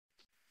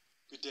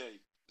Good day.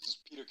 This is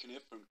Peter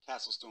Kniff from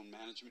Castlestone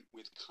Management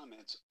with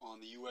comments on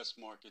the U.S.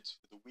 markets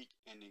for the week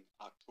ending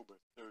October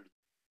 30.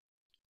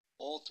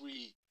 All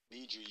three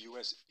major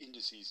U.S.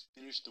 indices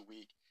finished the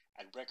week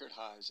at record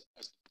highs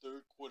as the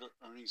third quarter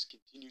earnings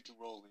continue to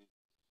roll in.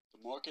 The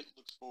market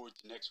looks forward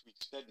to next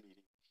week's Fed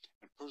meeting,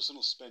 and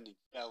personal spending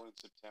fell in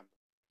September.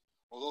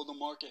 Although the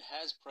market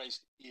has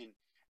priced in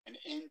an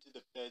end to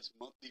the Fed's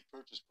monthly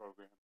purchase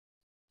program,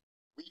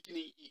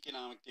 weakening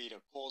economic data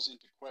calls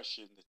into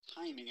question the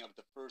timing of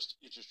the first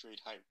interest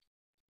rate hike.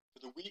 For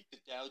the week, the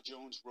Dow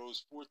Jones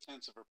rose 0.4%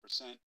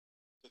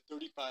 to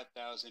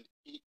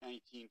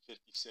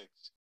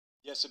 35,819.56.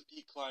 The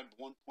S&P climbed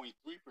 1.3%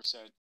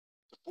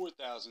 to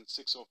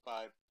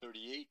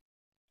 4,605.38,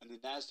 and the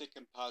Nasdaq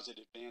Composite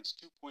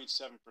advanced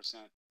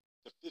 2.7%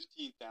 to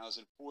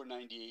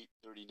 15,498.39.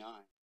 The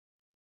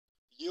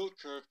yield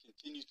curve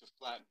continued to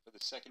flatten for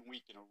the second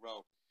week in a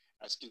row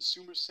as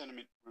consumer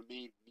sentiment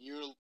remained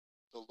near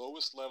the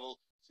lowest level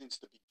since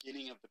the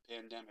beginning of the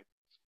pandemic,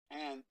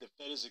 and the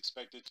Fed is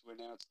expected to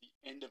announce the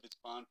end of its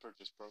bond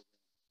purchase program.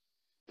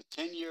 The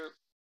 10-year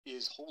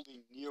is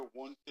holding near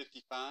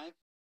 155,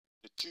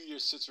 the 2-year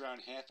sits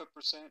around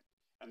 0.5%,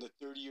 and the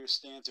 30-year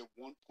stands at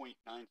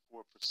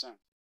 1.94%.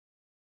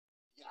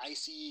 The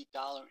ICE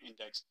dollar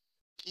index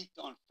peaked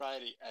on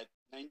Friday at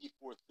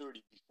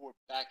 94.30 before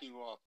backing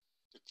off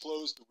to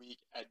close the week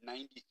at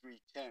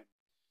 93.10.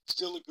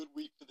 Still a good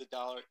week for the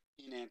dollar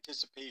in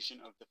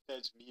anticipation of the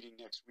Fed's meeting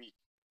next week.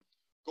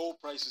 Gold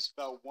prices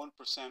fell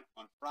 1%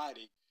 on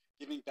Friday,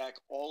 giving back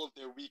all of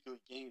their weekly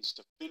gains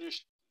to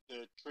finish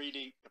the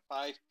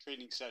 5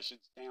 trading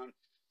sessions down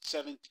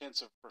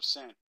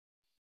 0.7%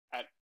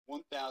 at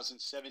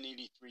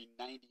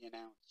 $1,783.90 an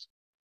ounce.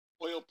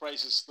 Oil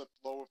prices slipped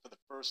lower for the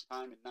first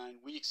time in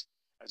 9 weeks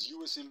as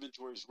U.S.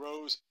 inventories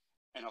rose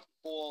and a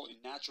fall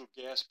in natural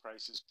gas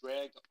prices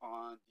dragged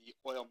on the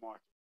oil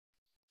market.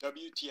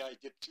 WTI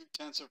dipped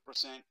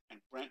 0.2%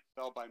 and Brent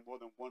fell by more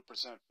than 1%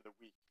 for the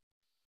week.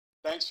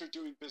 Thanks for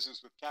doing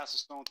business with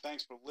Castlestone.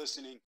 Thanks for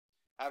listening.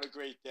 Have a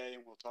great day,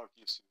 and we'll talk to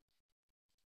you soon.